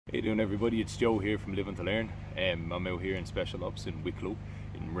How you doing, everybody? It's Joe here from Living to Learn. I'm out here in Special Ops in Wicklow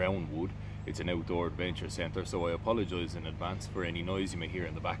in Roundwood. It's an outdoor adventure centre, so I apologise in advance for any noise you may hear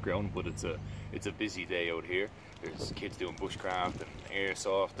in the background, but it's a busy day out here. There's kids doing bushcraft and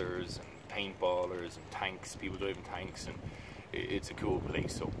airsofters and paintballers and tanks, people driving tanks, and it's a cool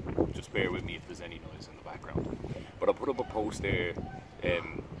place, so just bear with me if there's any noise in the background. But I put up a post there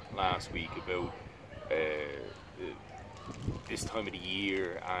last week about this time of the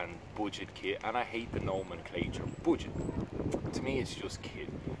year and budget kit, and I hate the nomenclature budget. To me it's just kit.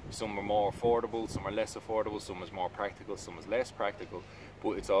 Some are more affordable, some are less affordable, some is more practical, some is less practical,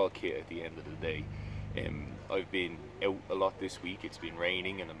 but it's all kit at the end of the day. I've been out a lot this week. It's been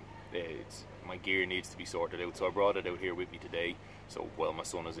raining and my gear needs to be sorted out, so I brought it out here with me today, so while my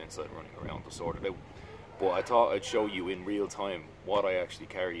son is inside running around to sort it out. But I thought I'd show you in real time what I actually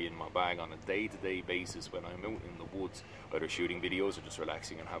carry in my bag on a day-to-day basis when I'm out in the woods, either shooting videos or just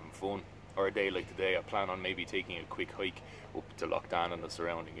relaxing and having fun. Or a day like today, I plan on maybe taking a quick hike up to Loughdon and the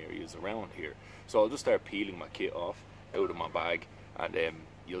surrounding areas around here. So I'll just start peeling my kit off out of my bag, and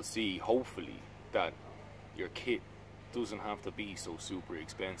you'll see hopefully that your kit doesn't have to be so super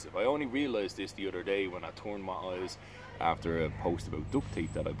expensive. I only realised this the other day when I turned my eyes after a post about duct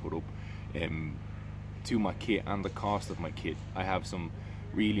tape that I put up to my kit and the cost of my kit. I have some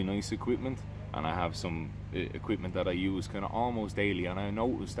really nice equipment and I have some equipment that I use kind of almost daily, and I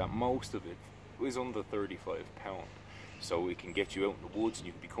noticed that most of it was under £35, so it can get you out in the woods and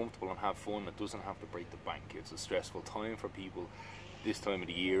you can be comfortable and have fun. It doesn't have to break the bank. It's a stressful time for people this time of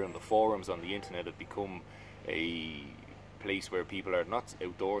the year, and the forums on the internet have become a place where people are not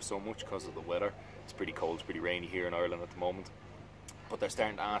outdoors so much because of the weather. It's pretty cold, it's pretty rainy here in Ireland at the moment, but they're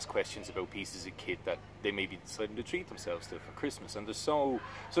starting to ask questions about pieces of kit that they may be deciding to treat themselves to for Christmas. And there's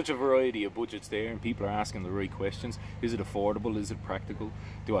such a variety of budgets there, and people are asking the right questions. Is it affordable? Is it practical?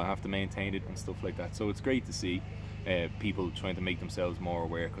 Do I have to maintain it and stuff like that? So it's great to see people trying to make themselves more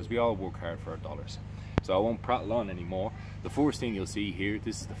aware, because we all work hard for our dollars. So I won't prattle on anymore. The first thing you'll see here,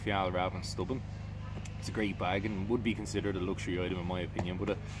 this is the Fjallraven Stubben. It's a great bag and would be considered a luxury item in my opinion,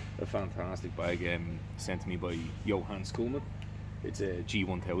 but a fantastic bag sent to me by Johan Skulman. It's a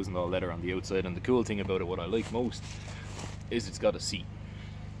G1000 all leather on the outside, and the cool thing about it, what I like most, is it's got a seat.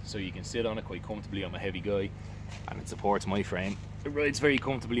 So you can sit on it quite comfortably. I'm a heavy guy and it supports my frame. It rides very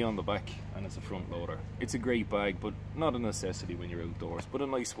comfortably on the back, and it's a front loader. It's a great bag, but not a necessity when you're outdoors, but a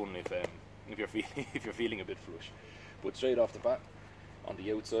nice one if you're feeling a bit flush. But straight off the bat, on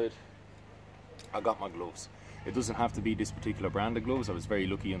the outside, I got my gloves. It doesn't have to be this particular brand of gloves. I was very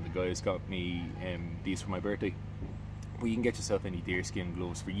lucky and the guys got me these for my birthday. But you can get yourself any deerskin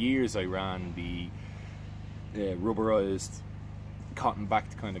gloves. For years I ran the rubberized cotton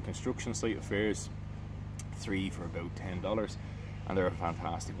backed kind of construction site affairs, 3 for about $10, and they're a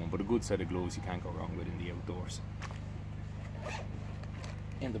fantastic one. But a good set of gloves you can't go wrong with in the outdoors.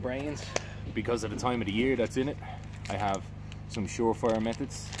 In the brains, because of the time of the year that's in it, I have some surefire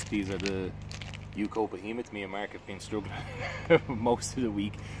methods. These are the Yuko Behemoth. Me and Mark have been struggling most of the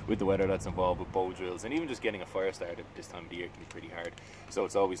week with the weather that's involved with bow drills, and even just getting a fire started this time of the year can be pretty hard. So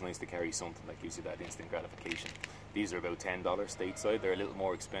it's always nice to carry something that gives you that instant gratification. These are about $10 stateside. They're a little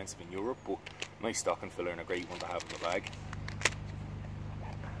more expensive in Europe, but nice stocking filler and a great one to have in the bag.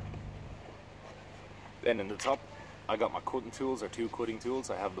 Then in the top, I got my cutting tools, or 2 cutting tools.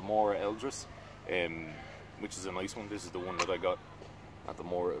 I have the Mora Eldris, which is a nice one. This is the one that I got at the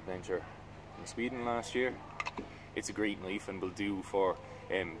Mora Adventure in Sweden last year. It's a great knife and will do for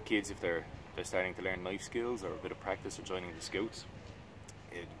kids if they're starting to learn knife skills or a bit of practice or joining the scouts.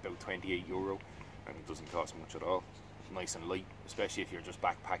 It's about €28 and it doesn't cost much at all. Nice and light, especially if you're just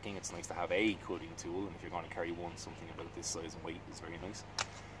backpacking. It's nice to have a cutting tool, and if you're going to carry one, something about this size and weight is very nice.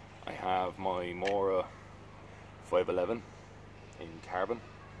 I have my Mora 511 in carbon.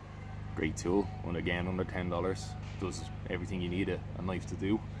 Great tool, and again under $10. Does everything you need a knife to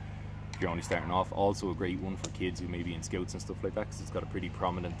do if you're only starting off. Also a great one for kids who may be in scouts and stuff like that, because it's got a pretty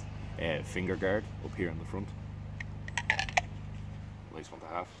prominent finger guard up here in the front. Nice one to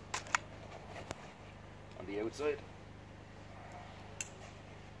have. On the outside,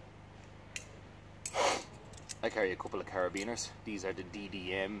 I carry a couple of carabiners. These are the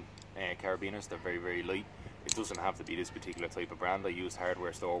DDM carabiners. They're very, very light. It doesn't have to be this particular type of brand. I used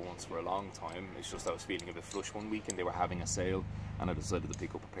hardware store ones for a long time. It's just I was feeling a bit flush one week and they were having a sale, and I decided to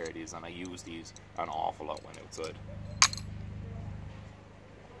pick up a pair of these, and I use these an awful lot when outside.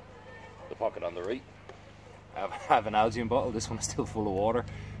 The pocket on the right, I have an Algae bottle. This one is still full of water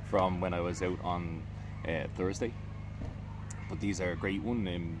from when I was out on Thursday. But these are a great one.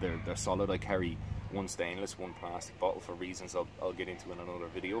 They're solid. I carry one stainless, one plastic bottle for reasons I'll get into in another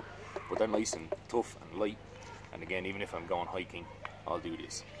video. But they're nice and tough and light. And again, even if I'm going hiking, I'll do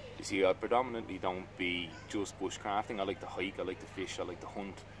this. You see, I predominantly don't be just bushcrafting. I like to hike, I like to fish, I like to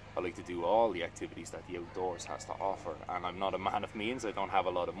hunt. I like to do all the activities that the outdoors has to offer, and I'm not a man of means. I don't have a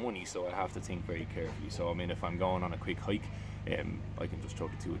lot of money, so I have to think very carefully. So I mean, if I'm going on a quick hike, I can just throw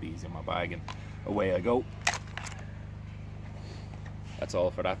the two of these in my bag and away I go. That's all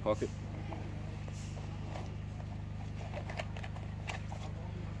for that pocket.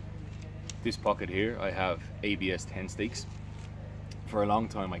 This pocket here, I have ABS 10 stakes. For a long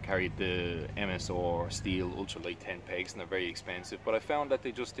time I carried the MSR steel ultralight 10 pegs, and they're very expensive, but I found that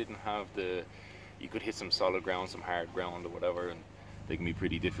they just didn't have the, you could hit some solid ground, some hard ground or whatever, and they can be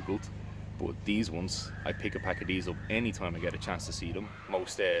pretty difficult. But these ones, I pick a pack of these up anytime I get a chance to see them.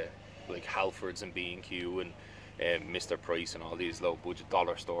 Most like Halfords and B&Q and Mr. Price and all these low budget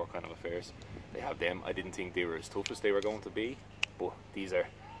dollar store kind of affairs, they have them. I didn't think they were as tough as they were going to be, but these are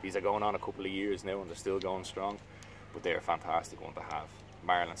going on a couple of years now and they're still going strong. But they're a fantastic one to have.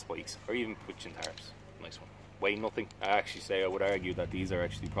 Marlin spikes, or even pitching tarps. Nice one. Weigh nothing. I would argue that these are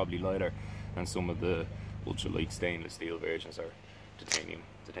actually probably lighter than some of the ultralight stainless steel versions or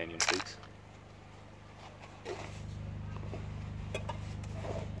titanium stakes.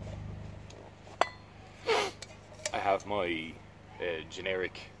 I have my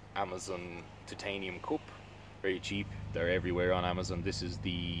generic Amazon titanium cup. Very cheap. They're everywhere on Amazon. This is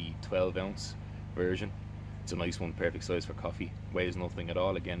the 12-ounce version. It's a nice one, perfect size for coffee. Weighs nothing at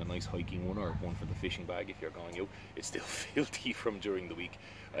all. Again, a nice hiking one, or one for the fishing bag if you're going out. It's still filthy from during the week.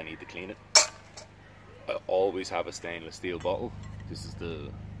 I need to clean it. I always have a stainless steel bottle. This is the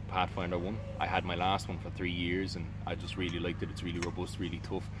Pathfinder one. I had my last one for 3 years and I just really liked it. It's really robust, really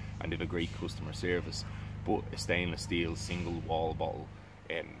tough, and they have a great customer service. But a stainless steel single wall bottle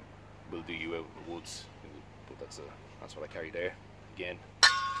will do you out in the woods. But that's what I carry there. Again,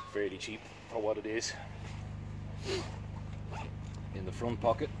 fairly cheap for what it is. In the front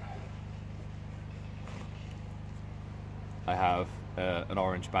pocket I have an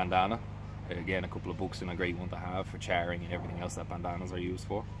orange bandana. Again, a couple of books and a great one to have for charring and everything else that bandanas are used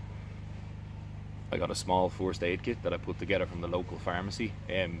for. I got a small first aid kit that I put together from the local pharmacy,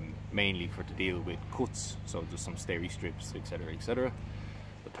 mainly for to deal with cuts, so just some steri strips, etc, etc.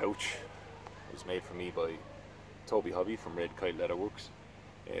 The pouch was made for me by Toby Hobby from Red Kite Leather Works.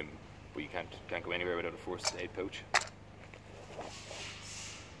 But you can't go anywhere without a first aid pouch.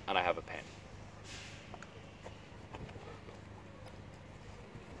 And I have a pen.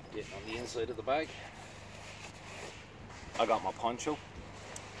 Getting on the inside of the bag, I got my poncho.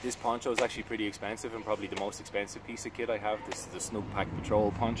 This poncho is actually pretty expensive and probably the most expensive piece of kit I have. This is the Snug Pack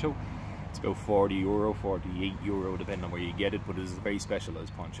Patrol poncho. It's about €40, €48 depending on where you get it, but it is a very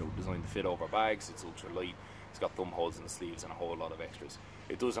specialised poncho designed to fit over bags. It's ultra light. It's got thumb holes in the sleeves and a whole lot of extras.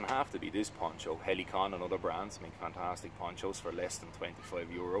 It doesn't have to be this poncho. Helicon and other brands make fantastic ponchos for less than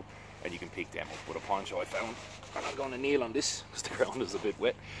 €25, and you can pick them up. But a poncho I found, and I'm going to kneel on this because the ground is a bit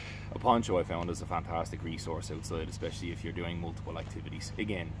wet. A poncho I found is a fantastic resource outside, especially if you're doing multiple activities.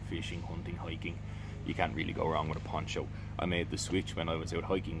 Again, fishing, hunting, hiking. You can't really go wrong with a poncho. I made the switch when I was out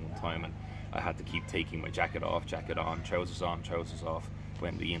hiking one time and I had to keep taking my jacket off, jacket on, trousers off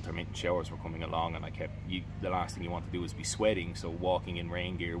when the intermittent showers were coming along, and the last thing you want to do is be sweating, so walking in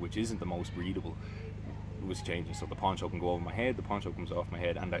rain gear, which isn't the most breathable, was changing. So the poncho can go over my head, the poncho comes off my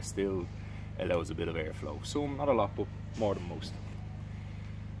head, and that still allows a bit of airflow. Some, not a lot, but more than most.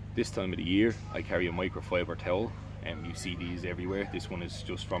 This time of the year I carry a microfiber towel, and you see these everywhere. This one is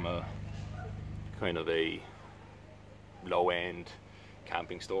just from a kind of a low-end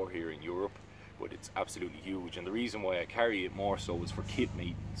camping store here in Europe, but it's absolutely huge, and the reason why I carry it more so is for kit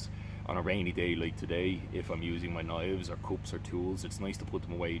maintenance. On a rainy day like today, if I'm using my knives or cups or tools, it's nice to put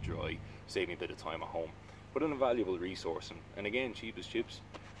them away dry, save me a bit of time at home. But an invaluable resource, and again, cheap as chips,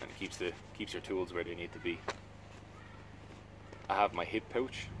 and it keeps your tools where they need to be. I have my hip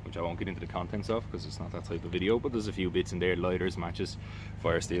pouch, which I won't get into the contents of because it's not that type of video, but there's a few bits in there: lighters, matches,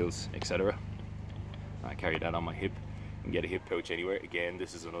 fire steels, etc. I carry that on my hip. You can get a hip pouch anywhere. Again,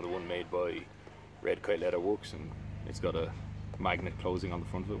 this is another one made by Red Kite Leather Works, and it's got a magnet closing on the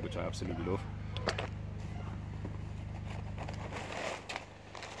front of it, which I absolutely love.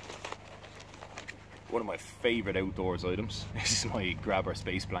 One of my favourite outdoors items is my grabber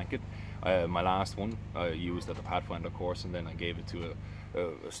space blanket. My last one I used at the Pathfinder course, and then I gave it to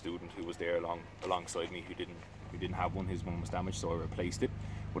a student who was there alongside me who didn't have one. His one was damaged, so I replaced it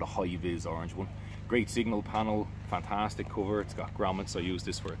with a high-vis orange one. Great signal panel, fantastic cover. It's got grommets. I use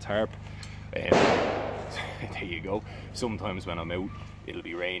this for a tarp. There you go. Sometimes when I'm out, it'll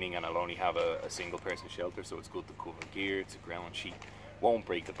be raining and I'll only have a single person shelter, so it's good to cover gear. It's a ground sheet, won't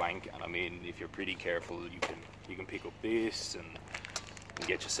break the bank, and I mean, if you're pretty careful, you can pick up this and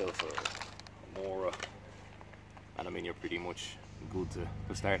get yourself a Mora, and I mean, you're pretty much good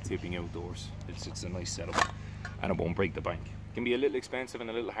to start tipping outdoors. It's a nice setup, and it won't break the bank. It can be a little expensive and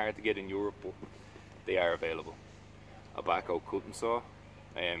a little hard to get in Europe, but they are available. A backhoe cutting saw.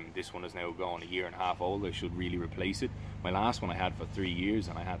 This one is now gone 1.5 years old. I should really replace it. My last one I had for 3 years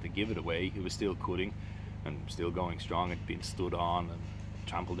and I had to give it away. It was still cutting and still going strong. It'd been stood on and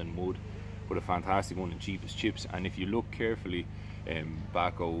trampled in mud, but a fantastic one and cheap as chips. And if you look carefully,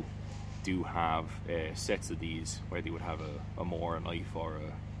 backhoe do have sets of these where they would have a Mora knife or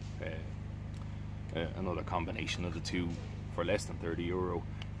another combination of the two. For less than €30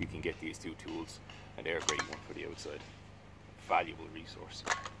 you can get these two tools, and they're a great one for the outside. Valuable resource.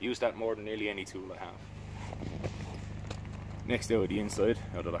 Use that more than nearly any tool I have. Next, out of the inside,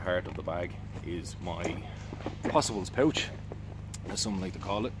 out of the heart of the bag, is my possibles pouch, as some like to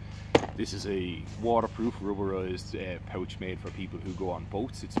call it. This is a waterproof rubberized pouch made for people who go on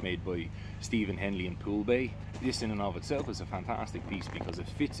boats. It's made by Stephen Henley in Pool Bay. This in and of itself is a fantastic piece because it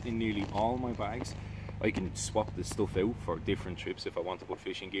fits in nearly all my bags. I can swap this stuff out for different trips if I want to put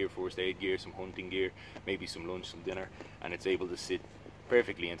fishing gear, first aid gear, some hunting gear, maybe some lunch, some dinner, and it's able to sit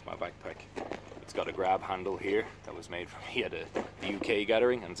perfectly into my backpack. It's got a grab handle here that was made for me at the UK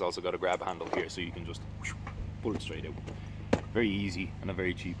gathering, and it's also got a grab handle here so you can just pull it straight out. Very easy and a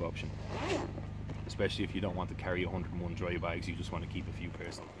very cheap option, especially if you don't want to carry 101 dry bags, you just want to keep a few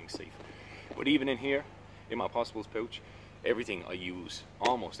personal things safe. But even in here, in my possibles pouch, everything I use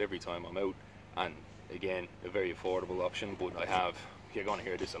almost every time I'm out, and again, a very affordable option, but I have, you're going to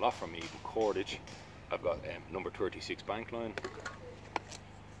hear this a lot from me, but cordage. I've got number 36 bank line.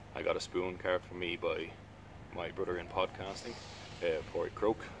 I got a spoon carved for me by my brother in podcasting, Corey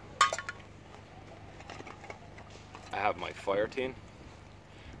Croak. I have my fire tin,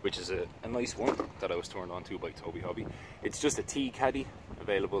 which is a nice one that I was turned on to by Toby Hobby. It's just a tea caddy,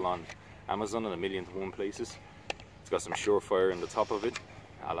 available on Amazon in 1,000,001 places. It's got some Surefire in the top of it,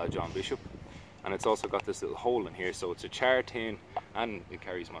 a la John Bishop. And it's also got this little hole in here, so it's a char tin and it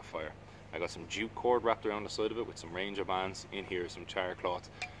carries my fire. I got some jute cord wrapped around the side of it with some Ranger bands. In here some char cloth,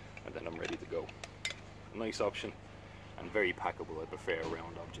 and then I'm ready to go. A nice option and very packable. I prefer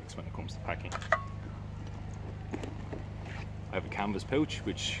round objects when it comes to packing. I have a canvas pouch,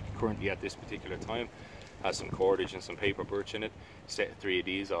 which currently at this particular time has some cordage and some paper birch in it. Set of 3 of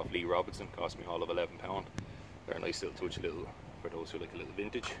these off Lee Robinson, cost me all of £11. They're a nice little touch, little for those who like a little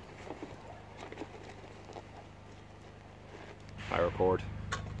vintage. Paracord,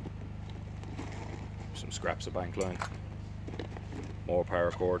 some scraps of bank line, more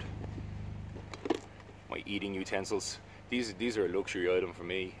paracord, my eating utensils. These are a luxury item for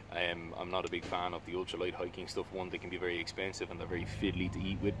me. I'm not a big fan of the ultralight hiking stuff. One, they can be very expensive and they're very fiddly to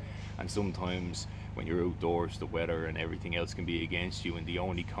eat with, and sometimes when you're outdoors the weather and everything else can be against you, and the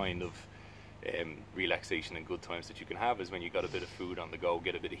only kind of relaxation and good times that you can have is when you got a bit of food on the go,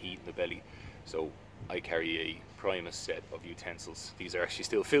 get a bit of heat in the belly. So I carry a Primus set of utensils. These are actually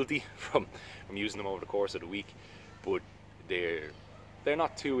still filthy from using them over the course of the week, but they're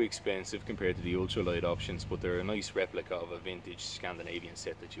not too expensive compared to the ultralight options, but they're a nice replica of a vintage Scandinavian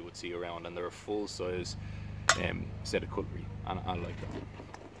set that you would see around, and they're a full size set of cutlery, and I like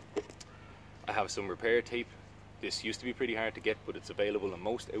them. I have some repair tape. This used to be pretty hard to get, but it's available in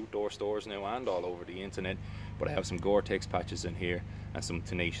most outdoor stores now and all over the internet. But I have some Gore-Tex patches in here and some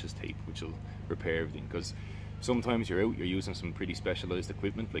tenacious tape, which will repair everything, because sometimes you're out, you're using some pretty specialized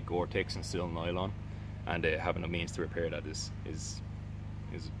equipment like Gore-Tex and steel nylon, and having a means to repair that is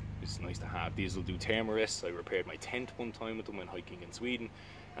nice to have. These will do thermarests. I repaired my tent one time with them when hiking in Sweden,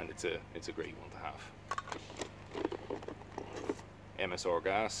 and it's a great one to have. MSR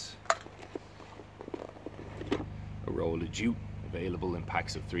gas, a roll of jute, available in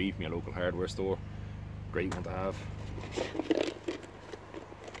packs of 3 from your local hardware store. Great one to have.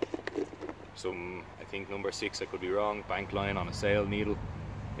 Some, I think number 6, I could be wrong, bank line on a sail needle.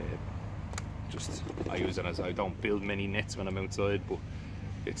 I use it as, I don't build many nets when I'm outside, but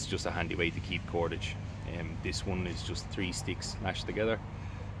it's just a handy way to keep cordage. This one is just 3 sticks lashed together.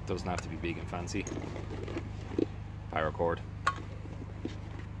 It doesn't have to be big and fancy. Paracord.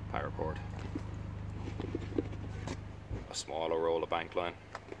 Paracord. A smaller roll of bank line.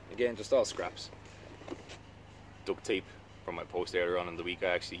 Again, just all scraps. Duct tape from my post earlier on in the week. I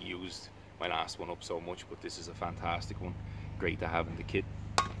actually used my last one up so much, but this is a fantastic one. Great to have in the kit.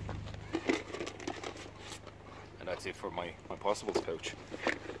 And that's it for my possibles pouch.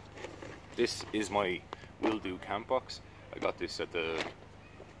 This is my Will Do camp box. I got this at the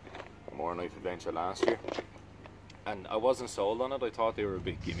More Knife Adventure last year, and I wasn't sold on it. I thought they were a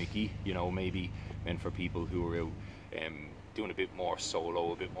bit gimmicky, you know, maybe meant for people who were out doing a bit more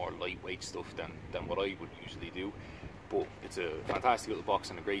solo, a bit more lightweight stuff than what I would usually do. But it's a fantastic little box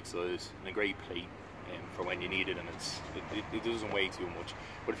and a great size and a great plate for when you need it, and it doesn't weigh too much.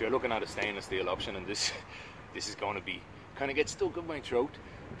 But if you're looking at a stainless steel option, and this is going to be kind of get stuck in my throat,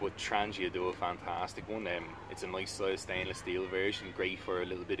 but Trangia do a fantastic one. It's a nice size stainless steel version, great for a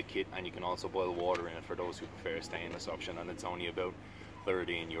little bit of kit, and you can also boil water in it for those who prefer a stainless option, and it's only about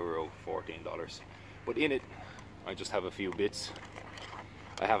 €13, $14. But in it, I just have a few bits.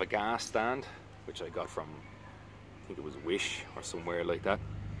 I have a gas stand, which I got from, I think it was Wish or somewhere like that.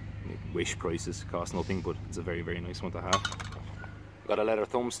 Wish prices, cost nothing, but it's a very, very nice one to have. Got a leather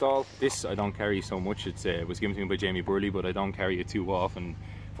thumb stall. This I don't carry so much. It was given to me by Jamie Burley, but I don't carry it too often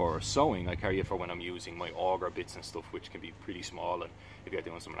for sewing. I carry it for when I'm using my auger bits and stuff, which can be pretty small, and if you're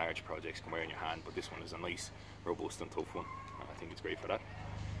doing some large projects, can wear in your hand. But this one is a nice, robust and tough one. I think it's great for that.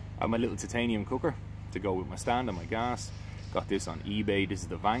 I have my little titanium cooker to go with my stand and my gas. Got this on eBay. This is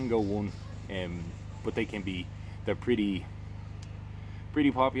the Vango one, but they're pretty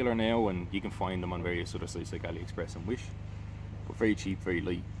popular now, and you can find them on various other sites like AliExpress and Wish. But very cheap, very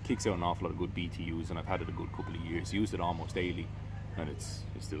light, kicks out an awful lot of good BTUs, and I've had it a good couple of years. Used it almost daily, and it's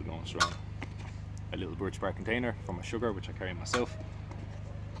still going strong. A little birch bark container for my sugar, which I carry myself.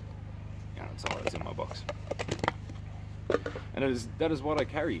 Yeah, that's all that's in my box. And that is what I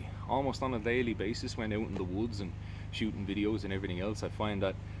carry almost on a daily basis when out in the woods and shooting videos and everything else. I find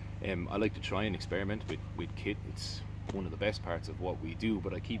that I like to try and experiment with kit. It's one of the best parts of what we do,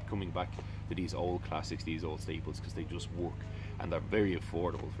 but I keep coming back to these old classics, these old staples, because they just work, and they're very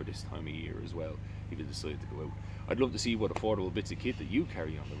affordable for this time of year as well, if you decide to go out. I'd love to see what affordable bits of kit that you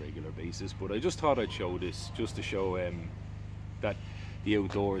carry on a regular basis, but I just thought I'd show this just to show that the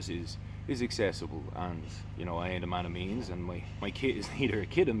outdoors is accessible, and you know, I ain't a man of means, and my kit is neither a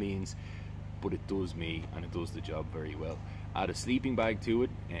kit of means, but it does me and it does the job very well. Add a sleeping bag to it,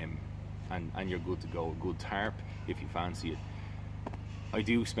 and you're good to go. A good tarp if you fancy it. I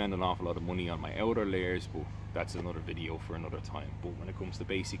do spend an awful lot of money on my outer layers, but that's another video for another time. But when it comes to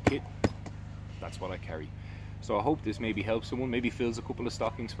basic kit, that's what I carry. So I hope this maybe helps someone, maybe fills a couple of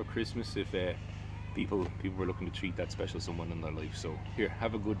stockings for Christmas if people were looking to treat that special someone in their life. So here,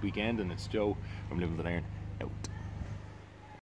 have a good weekend, and it's Joe from Living with an Iron, out.